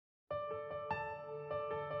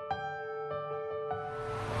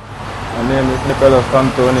name is Nicholas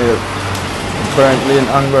Antonio, currently in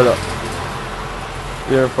Angola,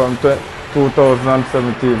 here from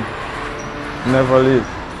 2017. Never leave.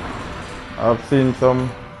 I've seen some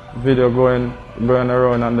video going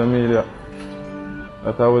around on the media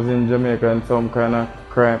that I was in Jamaica in some kind of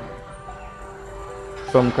crime,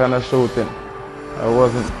 some kind of shooting. I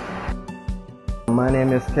wasn't. My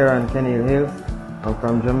name is Karen Kenil Hills. I'm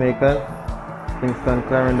from Jamaica, Kingston,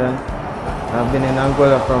 Clarendon. I've been in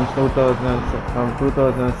Angola from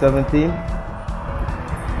 2017.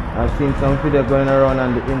 I've seen some video going around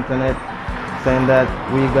on the internet saying that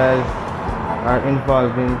we guys are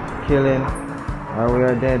involved in killing or we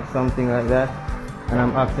are dead, something like that. And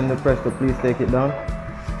I'm asking the press to please take it down.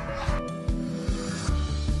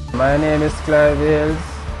 My name is Clive Hills.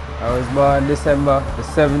 I was born December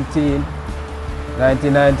 17,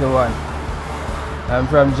 1991. I'm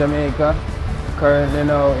from Jamaica, currently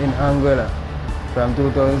now in Angola from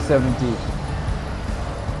 2017.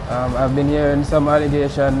 I've been hearing some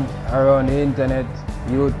allegations around the internet,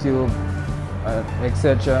 YouTube,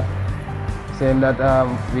 etc. saying that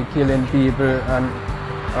we're killing people and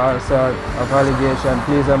all sorts of allegations.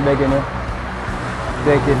 Please, I'm begging you,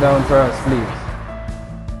 take it down for us, please.